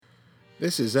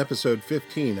This is episode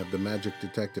 15 of the Magic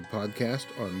Detective Podcast.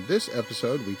 On this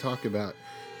episode, we talk about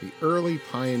the early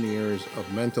pioneers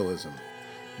of mentalism.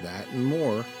 That and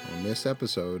more on this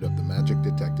episode of the Magic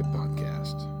Detective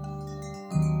Podcast.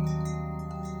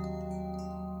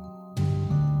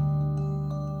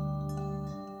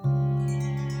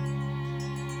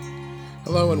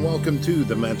 Hello and welcome to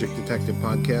the Magic Detective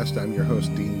Podcast. I'm your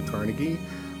host, Dean Carnegie.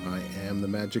 I am the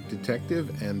Magic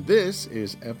Detective, and this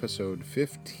is episode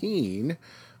 15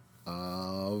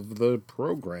 of the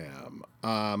program.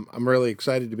 I'm really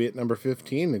excited to be at number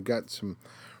 15. I've got some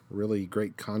really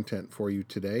great content for you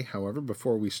today. However,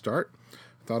 before we start,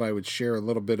 I thought I would share a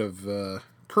little bit of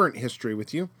current history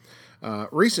with you.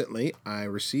 Recently, I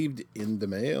received in the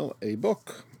mail a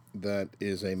book that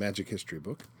is a magic history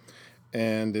book.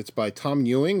 And it's by Tom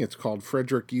Ewing. It's called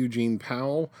Frederick Eugene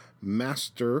Powell,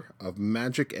 Master of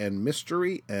Magic and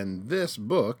Mystery. And this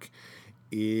book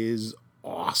is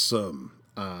awesome.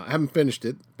 I haven't finished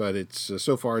it, but it's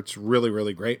so far it's really,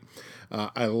 really great.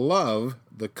 I love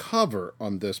the cover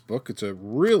on this book. It's a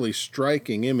really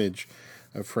striking image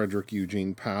of Frederick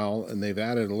Eugene Powell, and they've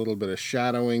added a little bit of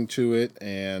shadowing to it,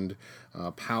 and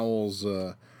Powell's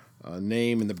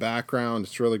name in the background.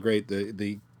 It's really great.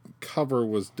 The cover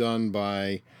was done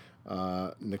by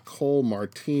Nicole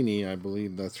Martini, I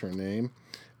believe that's her name.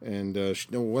 And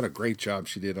what a great job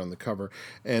she did on the cover.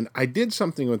 And I did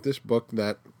something with this book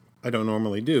that I don't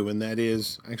normally do, and that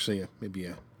is, actually, maybe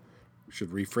I should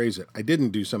rephrase it. I didn't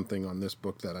do something on this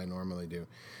book that I normally do.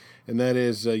 And that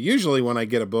is, usually when I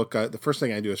get a book, the first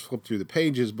thing I do is flip through the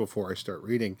pages before I start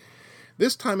reading.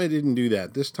 This time I didn't do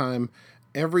that. This time,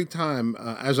 every time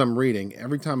as I'm reading,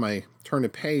 every time I turn a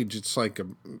page, it's like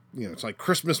it's like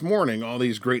Christmas morning. All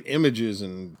these great images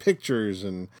and pictures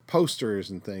and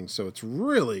posters and things. So it's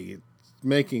really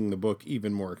making the book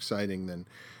even more exciting than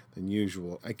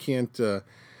usual. I can't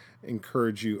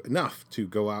encourage you enough to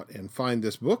go out and find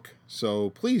this book.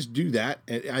 So please do that.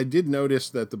 And I did notice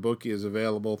that the book is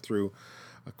available through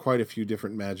quite a few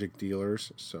different magic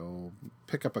dealers. So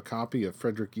pick up a copy of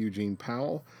Frederick Eugene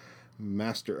Powell,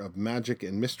 Master of Magic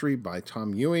and Mystery by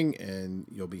Tom Ewing, and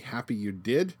you'll be happy you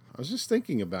did. I was just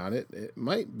thinking about it. It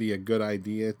might be a good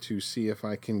idea to see if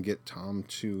I can get Tom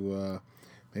to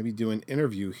maybe do an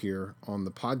interview here on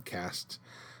the podcast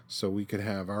so we could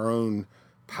have our own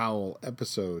Powell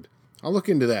episode. I'll look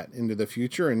into that into the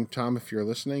future. And Tom, if you're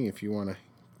listening, if you want to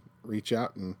reach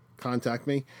out and contact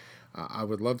me, I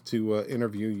would love to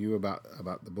interview you about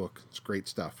the book. It's great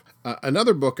stuff.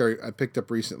 Another book I picked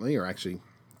up recently, or actually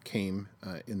came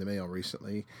in the mail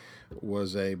recently,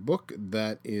 was a book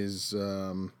that is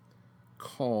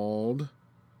called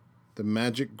The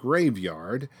Magic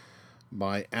Graveyard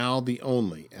by Al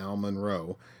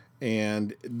Monroe.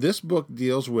 And this book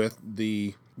deals with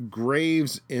the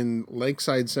graves in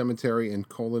Lakeside Cemetery in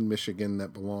Colon, Michigan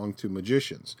that belong to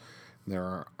magicians.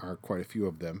 There are quite a few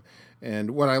of them.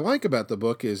 And what I like about the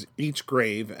book is each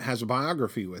grave has a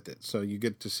biography with it. So you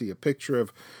get to see a picture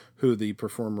of who the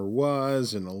performer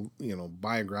was and,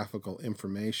 biographical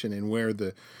information and where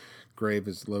the grave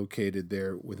is located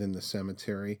there within the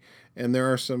cemetery. And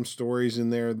there are some stories in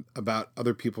there about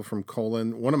other people from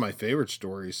Colon. One of my favorite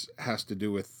stories has to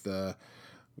do with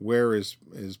where is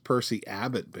Percy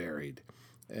Abbott buried.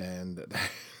 And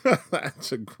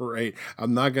that's a great,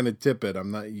 I'm not going to tip it.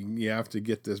 You have to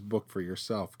get this book for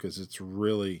yourself because it's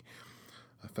really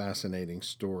a fascinating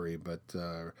story. But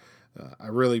I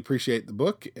really appreciate the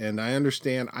book, and I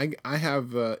understand I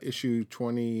have issue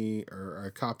 20, or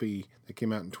a copy that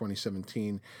came out in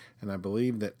 2017, and I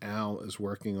believe that Al is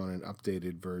working on an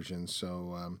updated version.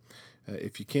 So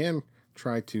if you can,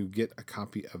 try to get a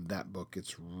copy of that book.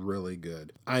 It's really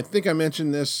good. I think I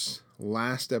mentioned this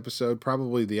last episode,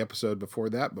 probably the episode before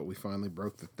that, but we finally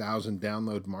broke the 1,000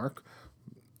 download mark,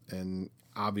 and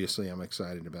obviously I'm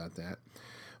excited about that.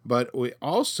 But we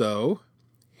also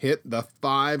hit the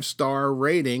 5-star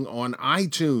rating on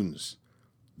iTunes.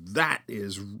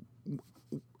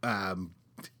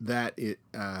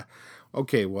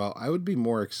 Okay, well, I would be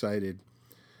more excited,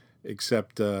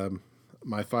 except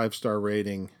my 5-star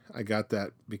rating, I got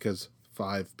that because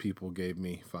 5 people gave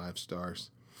me 5 stars.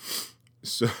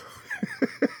 So,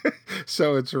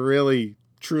 so it's really,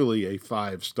 truly a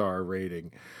 5-star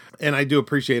rating. And I do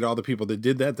appreciate all the people that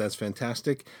did that. That's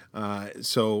fantastic.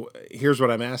 So here's what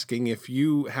I'm asking. If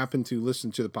you happen to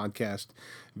listen to the podcast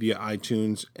via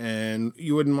iTunes and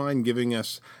you wouldn't mind giving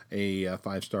us a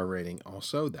 5-star rating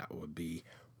also, that would be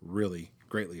really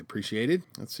greatly appreciated.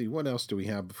 Let's see, what else do we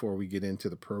have before we get into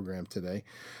the program today?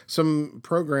 Some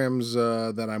programs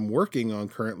that I'm working on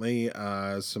currently,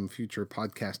 some future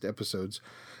podcast episodes.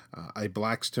 A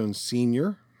Blackstone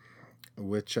Senior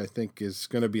which I think is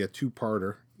going to be a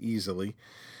two-parter easily.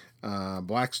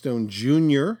 Blackstone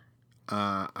Jr.,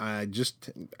 I just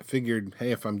figured,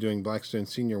 hey, if I'm doing Blackstone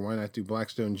Sr., why not do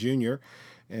Blackstone Jr.?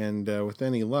 And with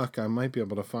any luck, I might be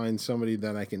able to find somebody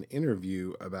that I can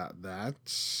interview about that.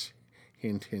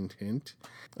 Hint, hint, hint.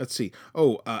 Let's see.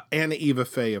 Anna Eva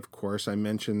Faye, of course. I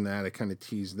mentioned that. I kind of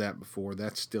teased that before.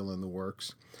 That's still in the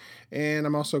works. And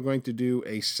I'm also going to do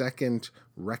a second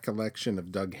recollection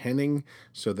of Doug Henning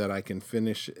so that I can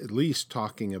finish at least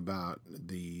talking about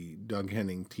the Doug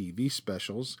Henning TV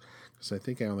specials, because I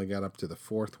think I only got up to the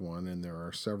fourth one, and there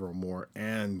are several more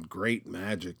and great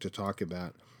magic to talk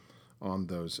about on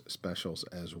those specials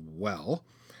as well.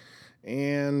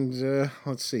 And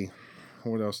let's see.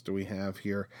 What else do we have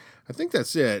here? I think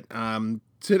that's it.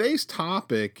 Today's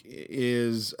topic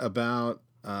is about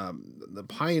the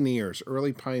pioneers,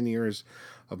 early pioneers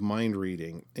of mind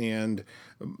reading. And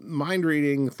mind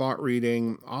reading, thought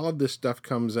reading, all of this stuff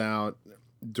comes out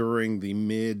during the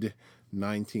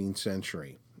mid-19th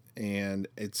century. And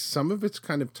some of it's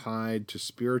kind of tied to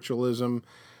spiritualism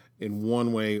in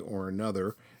one way or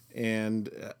another. And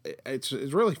it's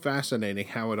really fascinating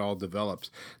how it all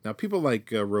develops. Now, people like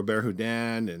Robert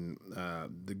Houdin and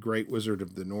the Great Wizard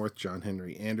of the North, John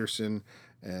Henry Anderson,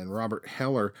 and Robert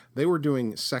Heller, they were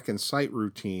doing second sight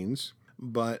routines,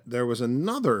 but there was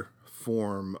another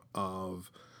form of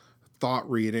thought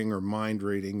reading or mind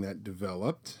reading that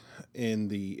developed in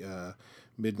the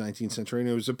mid-19th century, and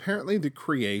it was apparently the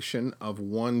creation of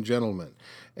one gentleman.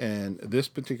 And this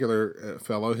particular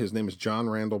fellow, his name is John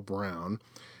Randall Brown,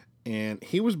 and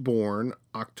he was born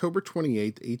October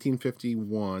 28th,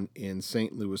 1851 in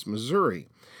St. Louis, Missouri.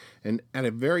 And at a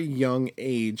very young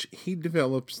age, he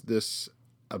develops this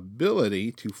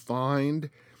ability to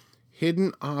find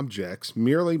hidden objects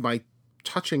merely by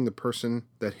touching the person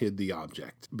that hid the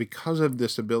object. Because of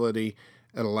this ability,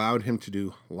 it allowed him to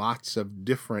do lots of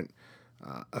different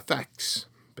effects,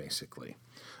 basically.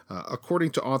 According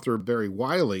to author Barry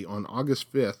Wiley, on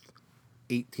August 5th,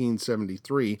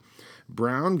 1873,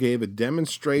 Brown gave a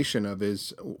demonstration of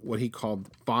his, what he called,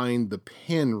 find the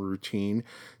pin routine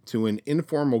to an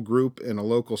informal group in a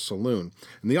local saloon.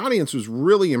 And the audience was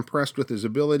really impressed with his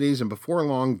abilities, and before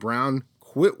long, Brown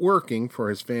quit working for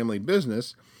his family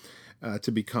business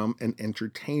to become an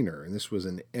entertainer. And this was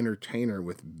an entertainer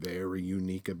with very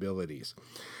unique abilities.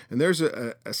 And there's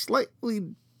a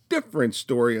slightly different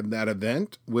story of that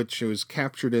event, which was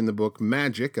captured in the book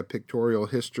Magic, A Pictorial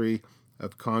History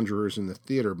of Conjurers in the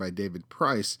Theater by David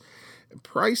Price.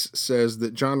 Price says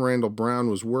that John Randall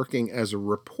Brown was working as a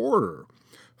reporter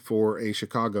for a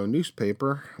Chicago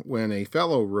newspaper when a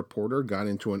fellow reporter got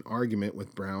into an argument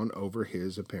with Brown over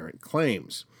his apparent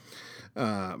claims.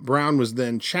 Brown was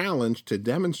then challenged to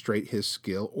demonstrate his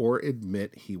skill or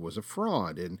admit he was a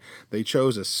fraud, and they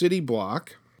chose a city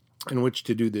block in which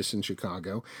to do this in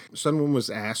Chicago. Someone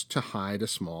was asked to hide a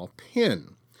small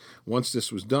pin. Once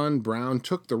this was done, Brown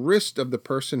took the wrist of the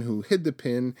person who hid the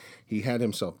pin. He had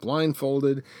himself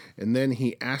blindfolded, and then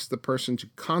he asked the person to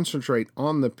concentrate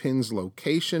on the pin's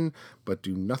location, but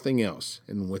do nothing else.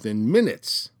 And within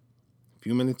minutes, a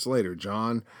few minutes later,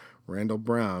 John Randall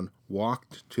Brown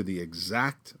walked to the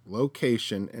exact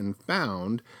location and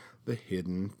found the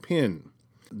hidden pin.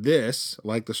 This,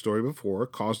 like the story before,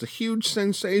 caused a huge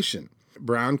sensation.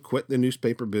 Brown quit the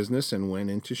newspaper business and went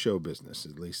into show business.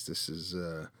 At least this is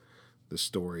the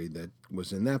story that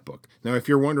was in that book. Now, if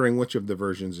you're wondering which of the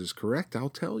versions is correct, I'll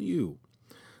tell you.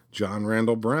 John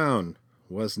Randall Brown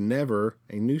was never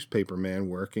a newspaper man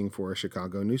working for a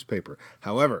Chicago newspaper.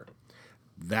 However,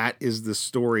 that is the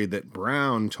story that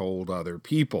Brown told other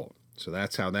people. So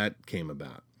that's how that came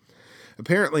about.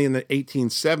 Apparently, in the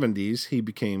 1870s, he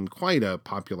became quite a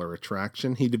popular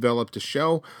attraction. He developed a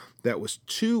show that was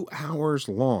 2 hours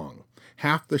long.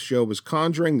 Half the show was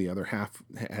conjuring, the other half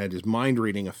had his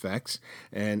mind-reading effects,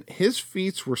 and his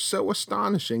feats were so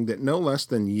astonishing that no less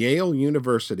than Yale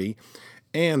University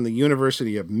and the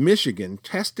University of Michigan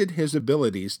tested his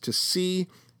abilities to see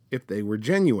if they were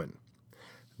genuine.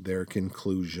 Their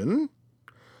conclusion: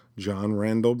 John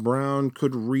Randall Brown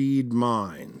could read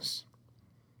minds.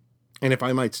 And if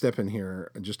I might step in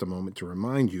here just a moment to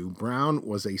remind you, Brown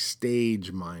was a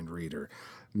stage mind reader,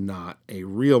 not a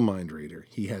real mind reader.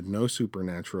 He had no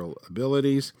supernatural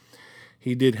abilities.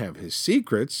 He did have his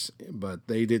secrets, but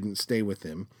they didn't stay with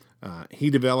him. He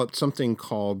developed something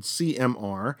called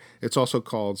CMR. It's also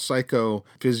called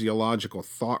psychophysiological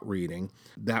thought reading.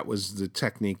 That was the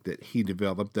technique that he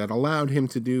developed that allowed him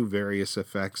to do various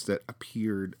effects that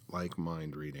appeared like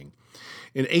mind reading.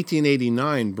 In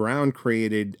 1889, Brown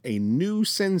created a new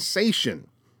sensation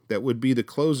that would be the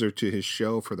closer to his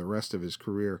show for the rest of his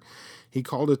career. He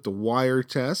called it the wire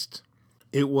test.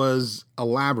 It was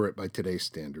elaborate by today's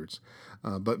standards,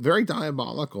 but very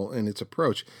diabolical in its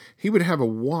approach. He would have a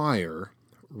wire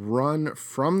run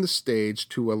from the stage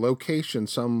to a location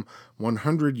some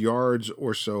 100 yards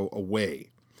or so away.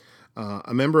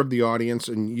 A member of the audience,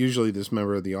 and usually this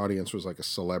member of the audience was like a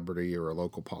celebrity or a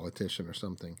local politician or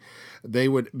something, they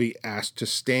would be asked to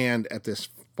stand at this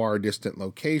far distant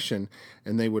location,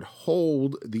 and they would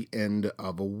hold the end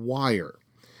of a wire.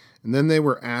 And then they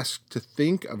were asked to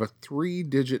think of a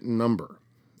 3-digit number.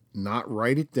 Not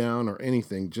write it down or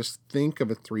anything, just think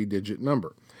of a 3-digit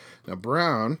number. Now,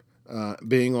 Brown,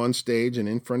 being on stage and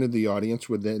in front of the audience,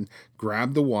 would then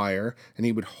grab the wire and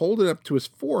he would hold it up to his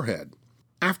forehead.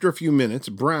 After a few minutes,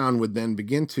 Brown would then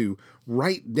begin to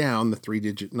write down the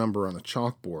 3-digit number on a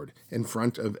chalkboard in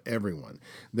front of everyone.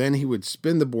 Then he would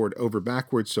spin the board over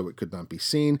backwards so it could not be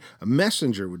seen. A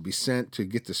messenger would be sent to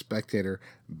get the spectator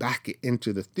back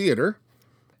into the theater.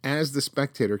 As the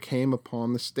spectator came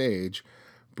upon the stage,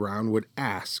 Brown would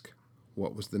ask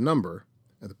what was the number,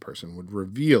 and the person would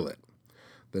reveal it.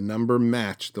 The number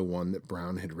matched the one that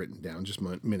Brown had written down just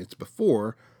minutes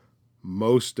before,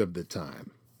 most of the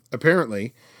time.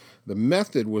 Apparently, the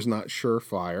method was not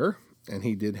surefire, and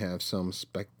he did have some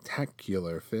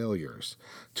spectacular failures.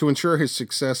 To ensure his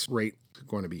success rate was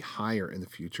going to be higher in the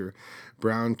future,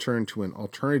 Brown turned to an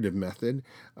alternative method,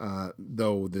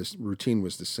 though this routine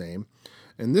was the same.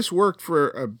 And this worked for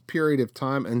a period of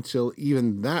time until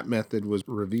even that method was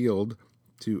revealed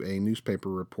to a newspaper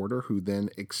reporter who then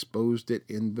exposed it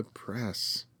in the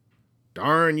press.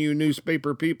 Darn you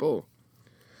newspaper people!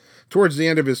 Towards the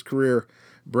end of his career,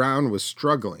 Brown was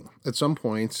struggling. At some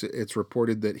points, it's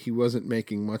reported that he wasn't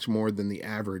making much more than the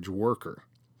average worker.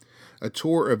 A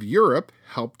tour of Europe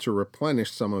helped to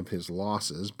replenish some of his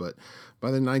losses, but by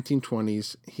the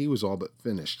 1920s, he was all but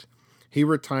finished. He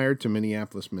retired to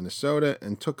Minneapolis, Minnesota,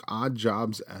 and took odd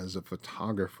jobs as a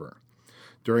photographer.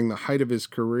 During the height of his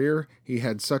career, he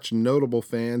had such notable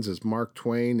fans as Mark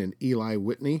Twain and Eli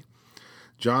Whitney.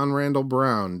 John Randall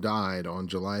Brown died on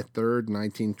July 3rd,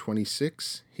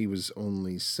 1926. He was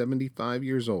only 75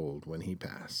 years old when he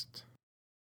passed.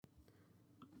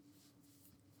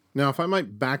 Now, if I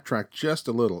might backtrack just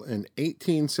a little, in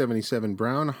 1877,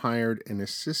 Brown hired an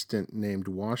assistant named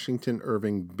Washington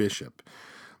Irving Bishop.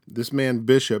 This man,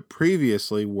 Bishop,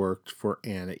 previously worked for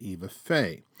Anna Eva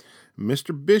Fay.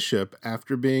 Mr. Bishop,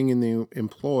 after being in the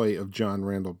employ of John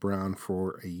Randall Brown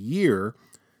for a year,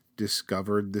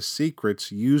 discovered the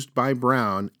secrets used by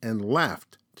Brown and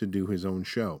left to do his own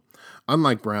show.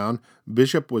 Unlike Brown,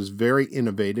 Bishop was very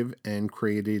innovative and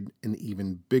created an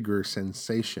even bigger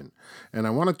sensation. And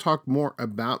I want to talk more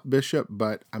about Bishop,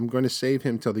 but I'm going to save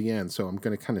him till the end, so I'm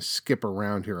going to kind of skip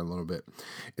around here a little bit.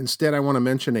 Instead, I want to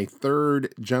mention a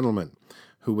third gentleman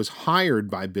who was hired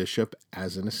by Bishop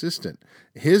as an assistant.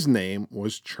 His name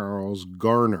was Charles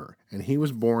Garner, and he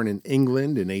was born in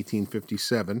England in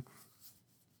 1857.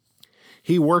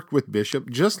 He worked with Bishop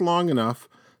just long enough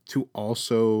to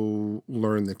also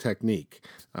learn the technique.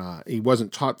 He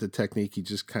wasn't taught the technique, he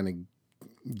just kind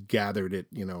of gathered it,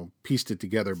 pieced it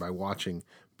together by watching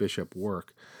Bishop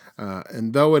work.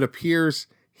 And though it appears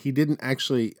he didn't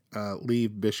actually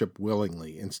leave Bishop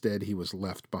willingly, instead he was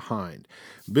left behind.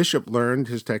 Bishop learned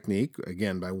his technique,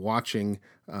 again, by watching,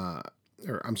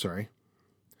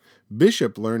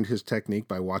 Bishop learned his technique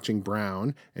by watching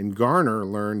Brown, and Garner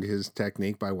learned his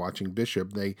technique by watching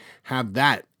Bishop. They have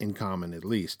that in common, at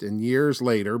least. And years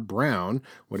later, Brown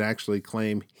would actually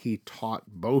claim he taught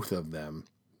both of them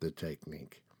the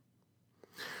technique.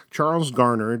 Charles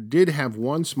Garner did have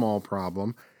one small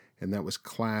problem, and that was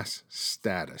class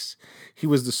status. He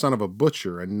was the son of a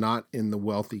butcher and not in the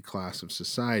wealthy class of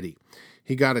society.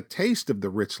 He got a taste of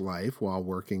the rich life while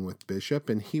working with Bishop,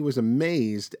 and he was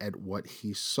amazed at what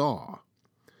he saw.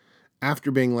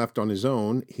 After being left on his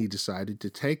own, he decided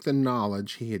to take the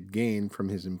knowledge he had gained from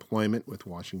his employment with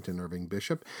Washington Irving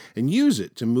Bishop and use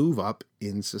it to move up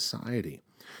in society.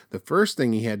 The first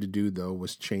thing he had to do, though,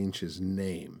 was change his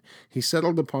name. He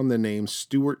settled upon the name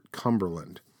Stuart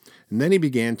Cumberland, and then he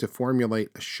began to formulate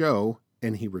a show,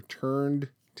 and he returned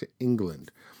to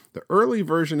England. The early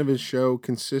version of his show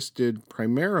consisted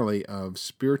primarily of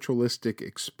spiritualistic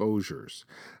exposures.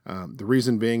 The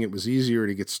reason being it was easier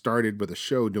to get started with a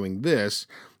show doing this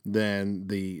than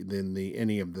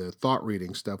any of the thought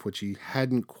reading stuff, which he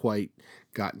hadn't quite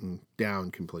gotten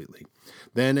down completely.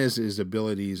 Then as his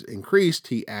abilities increased,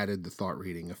 he added the thought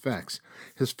reading effects.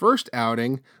 His first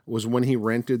outing was when he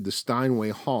rented the Steinway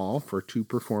Hall for 2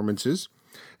 performances,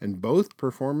 and both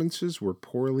performances were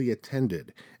poorly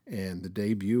attended, and the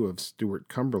debut of Stuart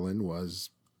Cumberland was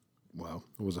well,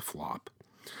 it was a flop.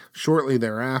 Shortly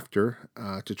thereafter,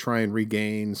 to try and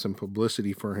regain some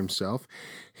publicity for himself,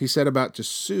 he set about to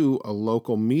sue a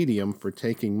local medium for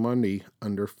taking money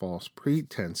under false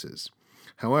pretenses.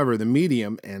 However, the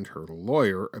medium and her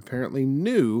lawyer apparently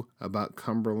knew about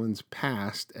Cumberland's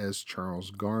past as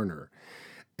Charles Garner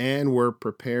and were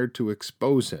prepared to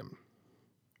expose him.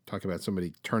 Talk about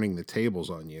somebody turning the tables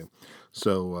on you.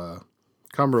 So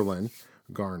Cumberland,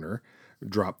 Garner,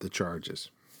 dropped the charges.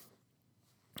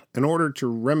 In order to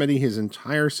remedy his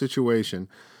entire situation,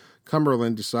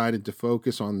 Cumberland decided to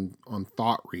focus on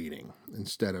thought reading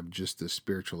instead of just the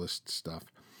spiritualist stuff.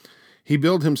 He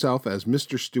billed himself as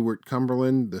Mr. Stuart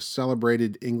Cumberland, the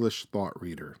celebrated English thought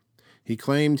reader. He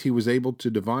claimed he was able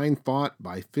to divine thought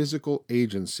by physical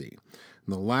agency.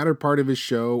 And the latter part of his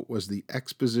show was the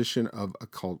exposition of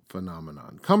occult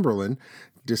phenomenon. Cumberland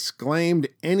disclaimed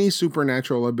any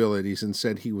supernatural abilities and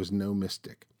said he was no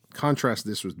mystic. Contrast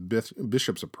this with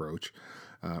Bishop's approach,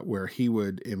 where he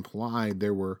would imply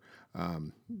there were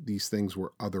these things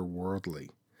were otherworldly.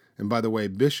 And by the way,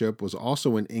 Bishop was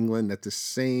also in England at the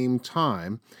same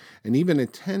time and even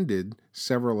attended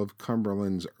several of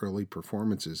Cumberland's early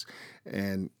performances.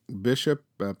 And Bishop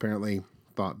apparently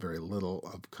thought very little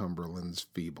of Cumberland's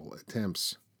feeble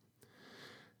attempts.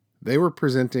 They were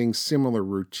presenting similar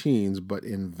routines, but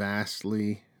in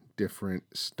vastly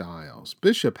different styles.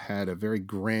 Bishop had a very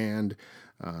grand,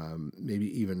 maybe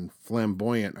even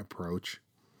flamboyant approach.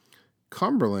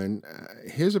 Cumberland,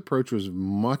 his approach was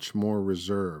much more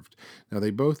reserved. Now, they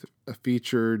both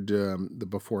featured the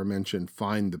before-mentioned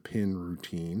Find the Pin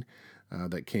routine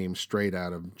that came straight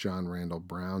out of John Randall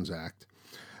Brown's act.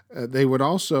 They would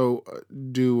also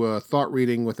do thought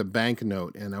reading with a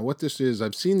banknote. And what this is,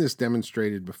 I've seen this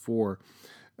demonstrated before,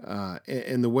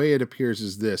 and the way it appears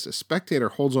is this. A spectator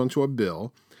holds onto a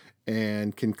bill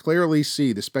and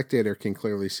the spectator can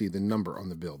clearly see the number on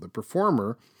the bill. The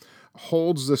performer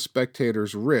holds the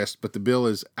spectator's wrist, but the bill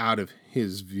is out of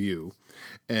his view.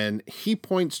 And he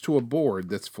points to a board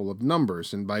that's full of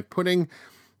numbers. And by putting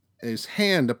his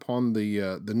hand upon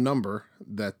the number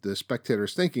that the spectator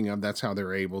is thinking of, that's how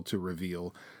they're able to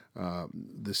reveal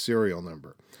the serial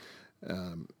number.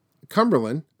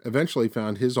 Cumberland eventually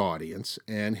found his audience,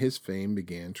 and his fame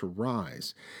began to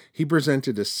rise. He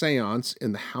presented a séance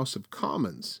in the House of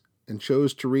Commons and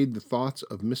chose to read the thoughts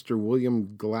of Mr.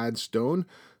 William Gladstone,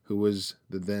 who was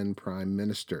the then Prime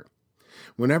Minister.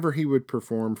 Whenever he would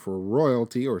perform for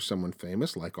royalty or someone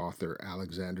famous, like author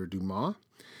Alexander Dumas,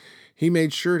 he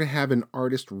made sure to have an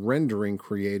artist rendering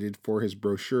created for his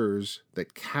brochures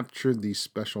that captured these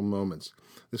special moments.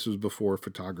 This was before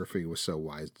photography was so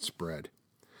widespread.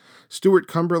 Stuart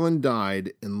Cumberland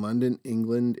died in London,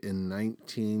 England in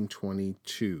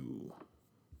 1922.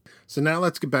 So now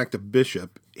let's get back to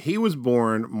Bishop. He was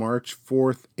born March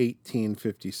 4th,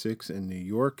 1856 in New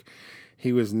York.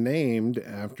 He was named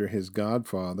after his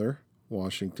godfather,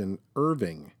 Washington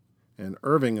Irving. And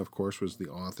Irving, of course, was the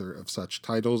author of such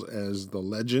titles as The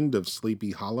Legend of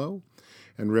Sleepy Hollow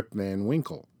and Rip Van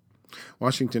Winkle.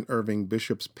 Washington Irving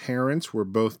Bishop's parents were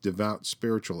both devout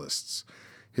spiritualists.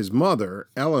 His mother,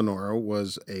 Eleanor,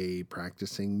 was a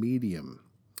practicing medium.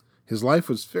 His life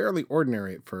was fairly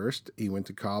ordinary at first. He went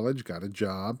to college, got a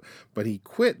job, but he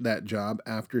quit that job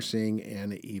after seeing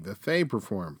Anna Eva Faye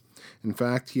perform. In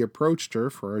fact, he approached her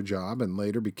for a job and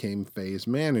later became Faye's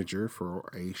manager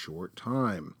for a short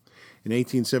time. In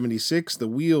 1876, the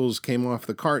wheels came off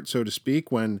the cart, so to speak,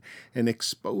 when an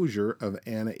exposure of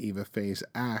Anna Eva Faye's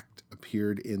act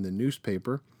appeared in the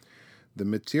newspaper. The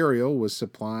material was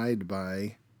supplied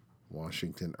by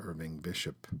Washington Irving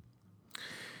Bishop.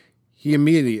 He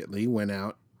immediately went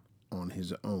out on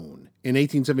his own. In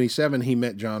 1877, he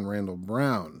met John Randall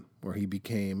Brown, where he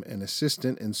became an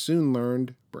assistant and soon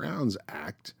learned Brown's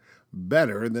act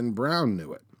better than Brown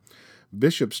knew it.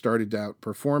 Bishop started out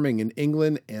performing in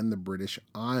England and the British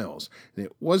Isles. And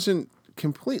it wasn't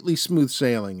completely smooth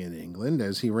sailing in England,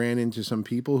 as he ran into some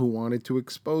people who wanted to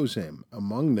expose him.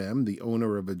 Among them, the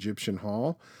owner of Egyptian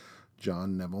Hall,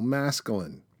 John Neville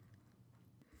Maskelyne.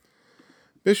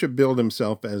 Bishop billed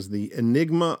himself as the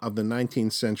enigma of the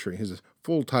 19th century. His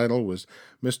full title was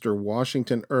Mr.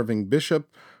 Washington Irving Bishop,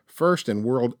 first and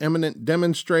world eminent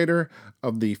demonstrator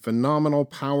of the phenomenal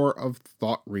power of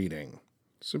thought reading.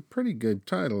 It's a pretty good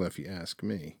title, if you ask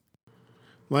me.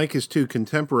 Like his two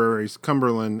contemporaries,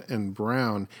 Cumberland and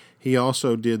Brown, he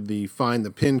also did the find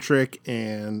the pin trick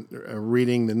and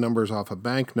reading the numbers off a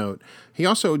banknote. He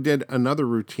also did another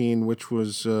routine, which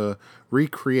was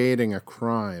recreating a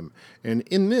crime. And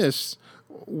in this,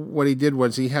 what he did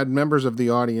was he had members of the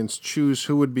audience choose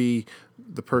who would be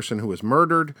the person who was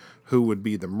murdered, who would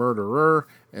be the murderer,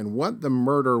 and what the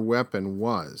murder weapon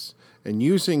was. And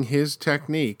using his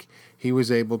technique, he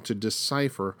was able to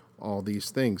decipher all these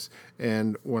things.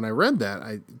 And when I read that,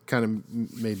 I kind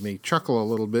of made me chuckle a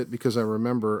little bit, because I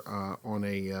remember on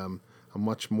a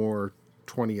much more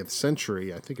 20th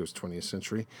century, I think it was 20th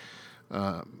century,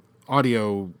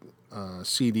 audio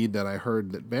CD that I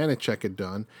heard that Banachek had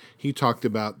done. He talked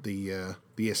about the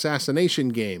assassination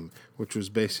game, which was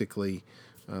basically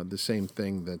the same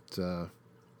thing that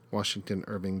Washington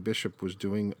Irving Bishop was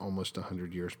doing almost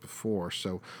 100 years before.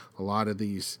 So a lot of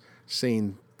these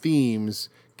same themes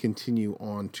continue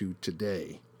on to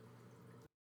today.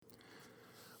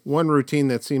 One routine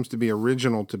that seems to be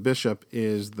original to Bishop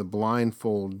is the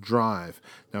blindfold drive.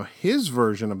 Now, his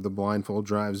version of the blindfold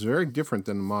drive is very different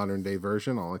than the modern day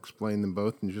version. I'll explain them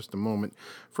both in just a moment.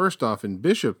 First off, in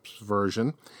Bishop's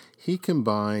version, he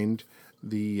combined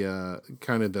the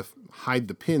kind of the hide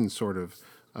the pin sort of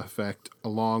effect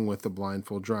along with the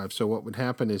blindfold drive. So what would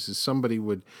happen is somebody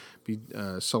would be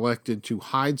selected to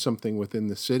hide something within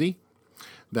the city.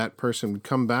 That person would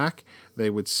come back. They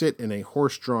would sit in a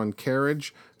horse-drawn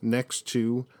carriage next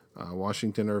to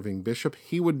Washington Irving Bishop.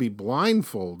 He would be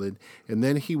blindfolded, and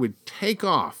then he would take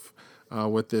off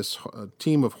with this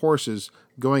team of horses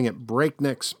going at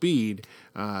breakneck speed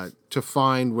to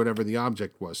find whatever the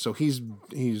object was. So he's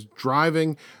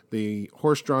driving the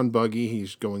horse-drawn buggy.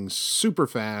 He's going super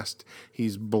fast.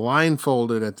 He's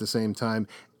blindfolded at the same time,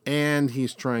 and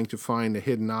he's trying to find a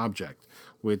hidden object,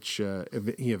 which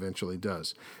he eventually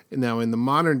does. Now, in the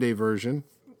modern-day version,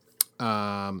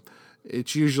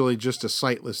 it's usually just a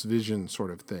sightless vision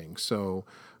sort of thing. So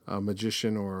a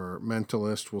magician or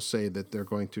mentalist will say that they're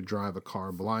going to drive a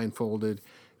car blindfolded,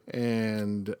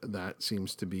 and that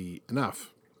seems to be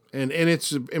enough. And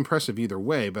it's impressive either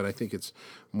way, but I think it's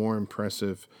more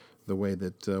impressive the way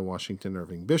that Washington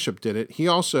Irving Bishop did it. He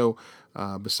also,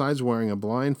 besides wearing a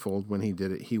blindfold when he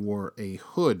did it, he wore a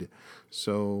hood.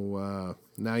 So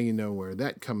now you know where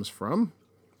that comes from.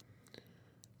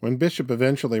 When Bishop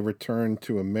eventually returned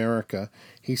to America,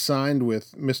 he signed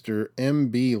with Mr.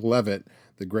 M.B. Levitt,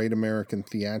 the great American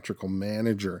theatrical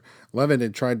manager. Levitt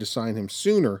had tried to sign him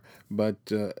sooner,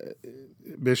 but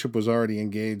Bishop was already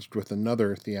engaged with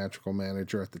another theatrical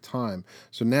manager at the time.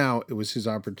 So now it was his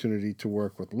opportunity to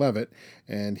work with Levitt,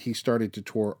 and he started to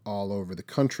tour all over the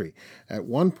country. At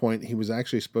one point, he was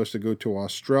actually supposed to go to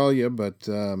Australia, but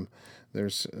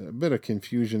there's a bit of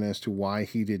confusion as to why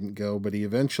he didn't go, but he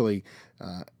eventually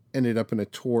ended up in a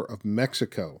tour of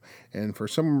Mexico. And for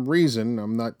some reason,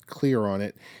 I'm not clear on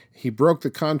it, he broke the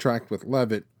contract with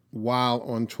Levitt while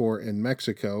on tour in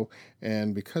Mexico,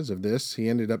 and because of this, he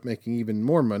ended up making even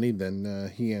more money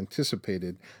than he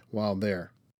anticipated while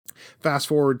there. Fast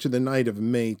forward to the night of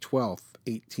May 12th,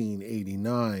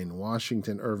 1889,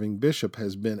 Washington Irving Bishop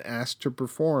has been asked to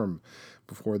perform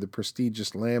before the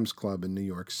prestigious Lambs Club in New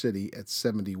York City at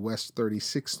 70 West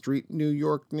 36th Street, New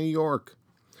York, New York.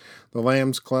 The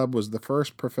Lambs Club was the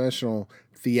first professional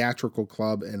theatrical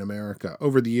club in America.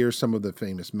 Over the years, some of the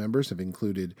famous members have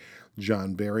included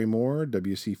John Barrymore,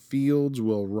 W.C. Fields,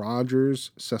 Will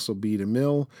Rogers, Cecil B.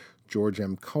 DeMille, George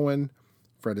M. Cohan,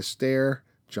 Fred Astaire,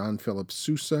 John Philip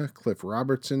Sousa, Cliff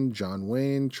Robertson, John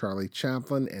Wayne, Charlie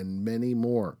Chaplin, and many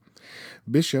more.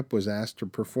 Bishop was asked to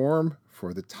perform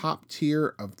for the top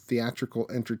tier of theatrical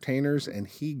entertainers, and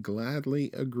he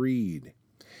gladly agreed.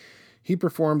 He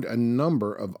performed a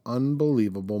number of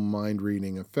unbelievable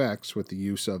mind-reading effects with the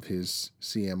use of his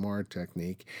CMR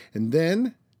technique, and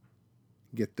then,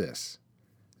 get this,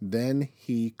 then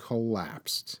he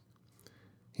collapsed.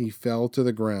 He fell to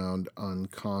the ground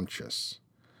unconscious.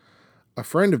 A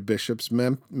friend of Bishop's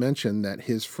mentioned that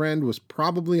his friend was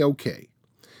probably okay.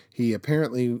 He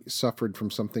apparently suffered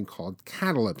from something called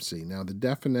catalepsy. Now, the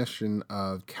definition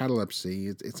of catalepsy,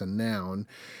 it's a noun.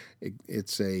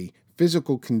 It's a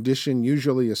physical condition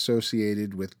usually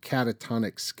associated with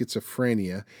catatonic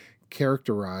schizophrenia,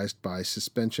 characterized by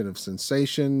suspension of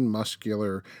sensation,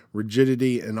 muscular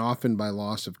rigidity, and often by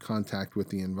loss of contact with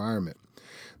the environment.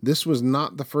 This was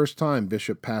not the first time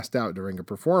Bishop passed out during a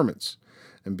performance,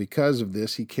 and because of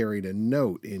this, he carried a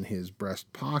note in his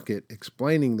breast pocket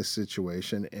explaining the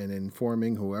situation and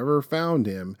informing whoever found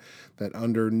him that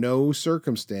under no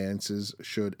circumstances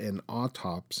should an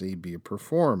autopsy be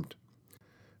performed.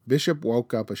 Bishop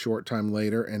woke up a short time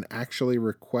later and actually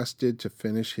requested to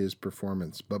finish his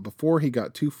performance, but before he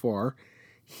got too far,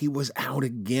 he was out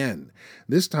again.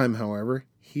 This time, however,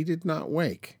 he did not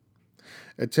wake.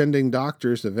 Attending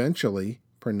doctors eventually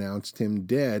pronounced him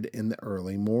dead in the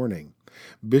early morning.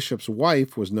 Bishop's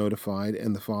wife was notified,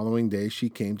 and the following day she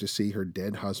came to see her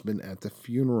dead husband at the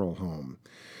funeral home.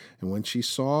 And when she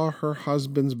saw her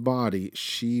husband's body,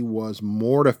 she was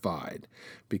mortified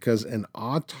because an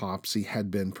autopsy had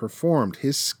been performed.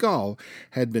 His skull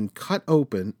had been cut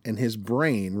open and his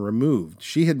brain removed.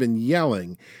 She had been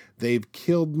yelling, "They've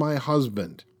killed my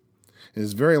husband." It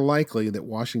is very likely that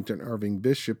Washington Irving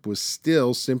Bishop was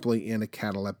still simply in a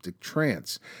cataleptic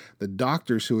trance. The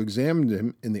doctors who examined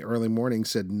him in the early morning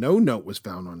said no note was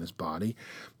found on his body.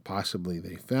 Possibly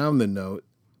they found the note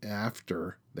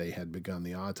after they had begun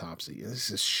the autopsy. This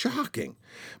is shocking.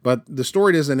 But the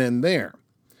story doesn't end there.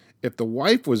 If the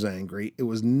wife was angry, it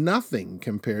was nothing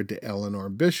compared to Eleanor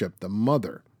Bishop, the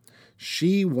mother.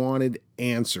 She wanted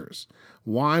answers.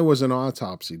 Why was an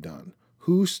autopsy done?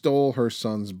 Who stole her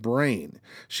son's brain?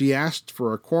 She asked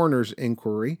for a coroner's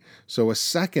inquiry, so a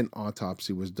second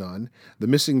autopsy was done. The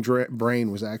missing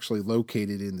brain was actually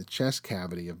located in the chest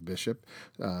cavity of Bishop,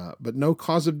 but no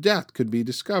cause of death could be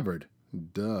discovered.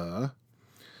 Duh.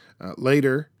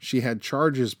 Later, she had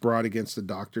charges brought against the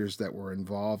doctors that were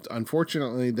involved.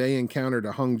 Unfortunately, they encountered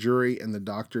a hung jury, and the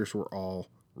doctors were all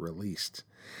released.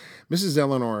 Mrs.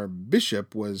 Eleanor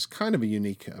Bishop was kind of a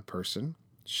unique person.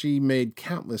 She made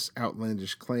countless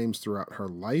outlandish claims throughout her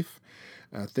life,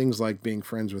 things like being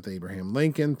friends with Abraham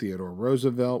Lincoln, Theodore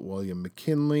Roosevelt, William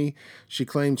McKinley. She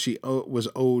claimed she was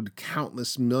owed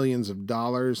countless millions of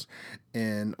dollars,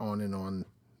 and on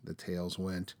the tales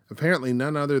went. Apparently,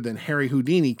 none other than Harry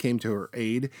Houdini came to her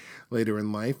aid later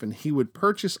in life, and he would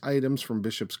purchase items from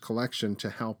Bishop's collection to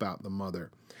help out the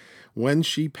mother. When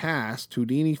she passed,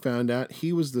 Houdini found out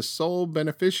he was the sole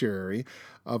beneficiary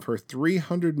of her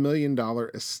 $300 million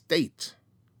estate.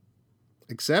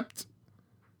 Except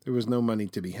there was no money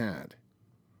to be had.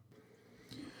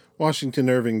 Washington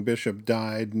Irving Bishop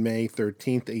died May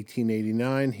 13th,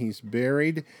 1889. He's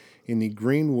buried in the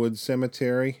Greenwood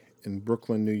Cemetery in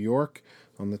Brooklyn, New York.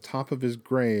 On the top of his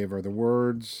grave are the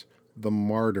words, "The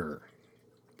Martyr,"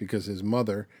 because his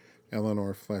mother,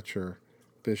 Eleanor Fletcher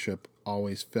Bishop,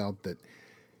 always felt that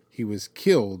he was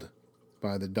killed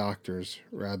by the doctors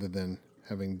rather than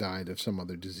having died of some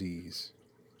other disease.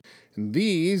 And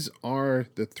these are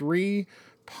the three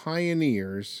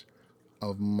pioneers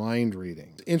of mind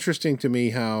reading. It's interesting to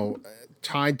me how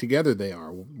tied together they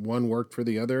are. One worked for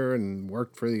the other and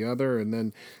worked for the other, and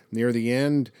then near the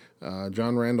end,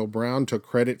 John Randall Brown took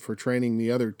credit for training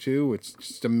the other two. It's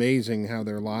just amazing how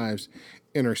their lives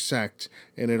intersect,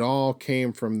 and it all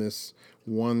came from this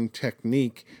one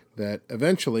technique that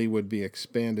eventually would be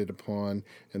expanded upon,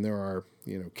 and there are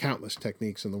countless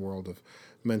techniques in the world of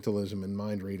mentalism and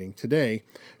mind reading today.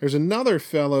 There's another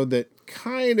fellow that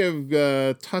kind of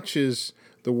touches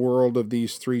the world of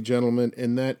these three gentlemen,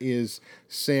 and that is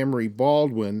Samry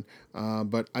Baldwin,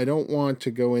 but I don't want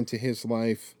to go into his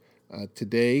life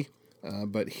today,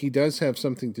 but he does have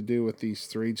something to do with these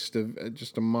three, just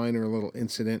a minor little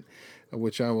incident,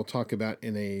 which I will talk about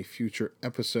in a future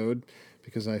episode,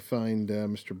 because I find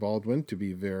Mr. Baldwin to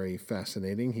be very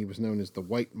fascinating. He was known as the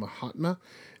White Mahatma,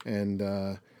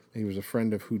 and he was a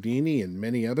friend of Houdini and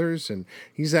many others, and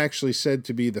he's actually said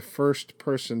to be the first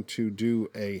person to do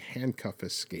a handcuff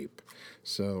escape,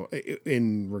 so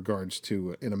in regards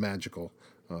to in a magical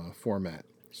format.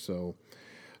 So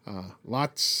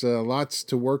lots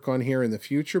to work on here in the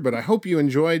future, but I hope you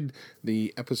enjoyed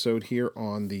the episode here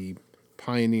on the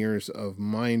pioneers of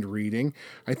mind reading.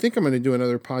 I think I'm going to do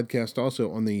another podcast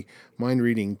also on the mind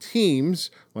reading teams,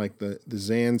 like the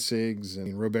Zanzigs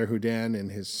and Robert Houdin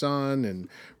and his son, and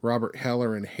Robert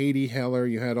Heller and Haiti Heller.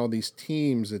 You had all these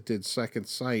teams that did Second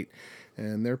Sight,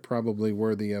 and they're probably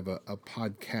worthy of a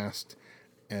podcast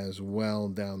as well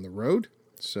down the road.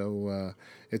 So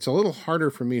it's a little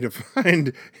harder for me to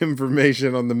find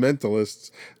information on the mentalists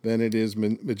than it is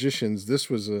magicians. This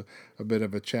was a bit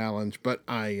of a challenge, but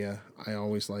I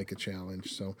always like a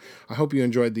challenge. So I hope you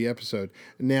enjoyed the episode.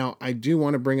 Now, I do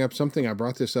want to bring up something. I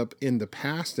brought this up in the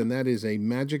past, and that is a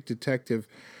Magic Detective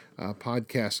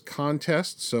podcast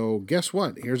contest. So guess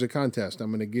what? Here's a contest.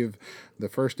 I'm going to give the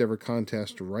first ever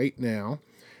contest right now.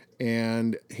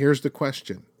 And here's the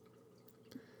question.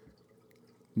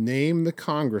 Name the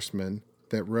congressman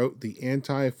that wrote the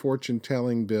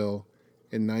anti-fortune-telling bill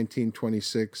in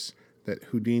 1926 that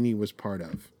Houdini was part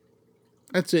of.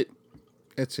 That's it.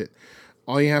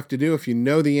 All you have to do, if you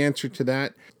know the answer to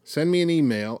that, send me an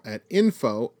email at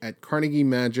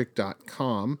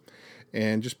info@carnegiemagic.com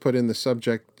and just put in the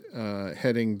subject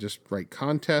heading, just write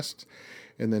contest,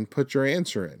 and then put your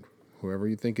answer in, whoever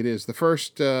you think it is. The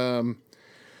first,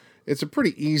 it's a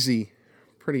pretty easy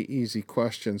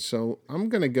question. So I'm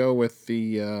going to go with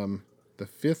the the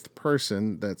fifth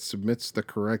person that submits the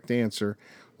correct answer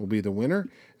will be the winner,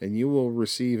 and you will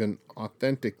receive an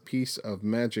authentic piece of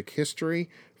magic history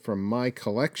from my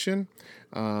collection.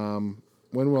 When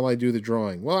will I do the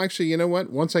drawing? Well, actually, you know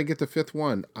what? Once I get the fifth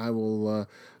one, I will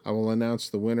announce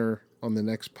the winner on the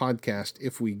next podcast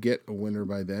if we get a winner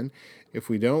by then. If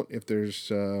we don't, if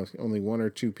there's only one or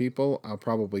two people, I'll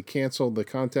probably cancel the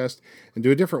contest and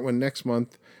do a different one next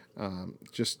month,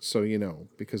 just so you know,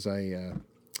 because I'm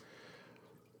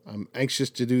anxious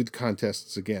to do the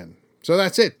contests again. So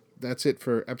that's it. That's it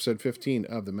for episode 15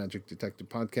 of the Magic Detective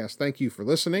Podcast. Thank you for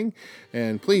listening,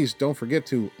 and please don't forget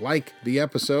to like the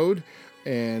episode.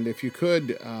 And if you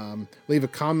could, leave a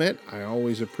comment. I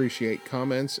always appreciate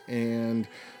comments, and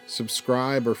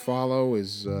subscribe or follow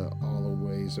is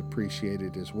always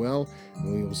appreciated as well.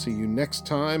 And we will see you next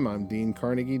time. I'm Dean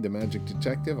Carnegie, the Magic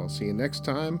Detective. I'll see you next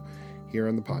time here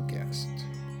on the podcast.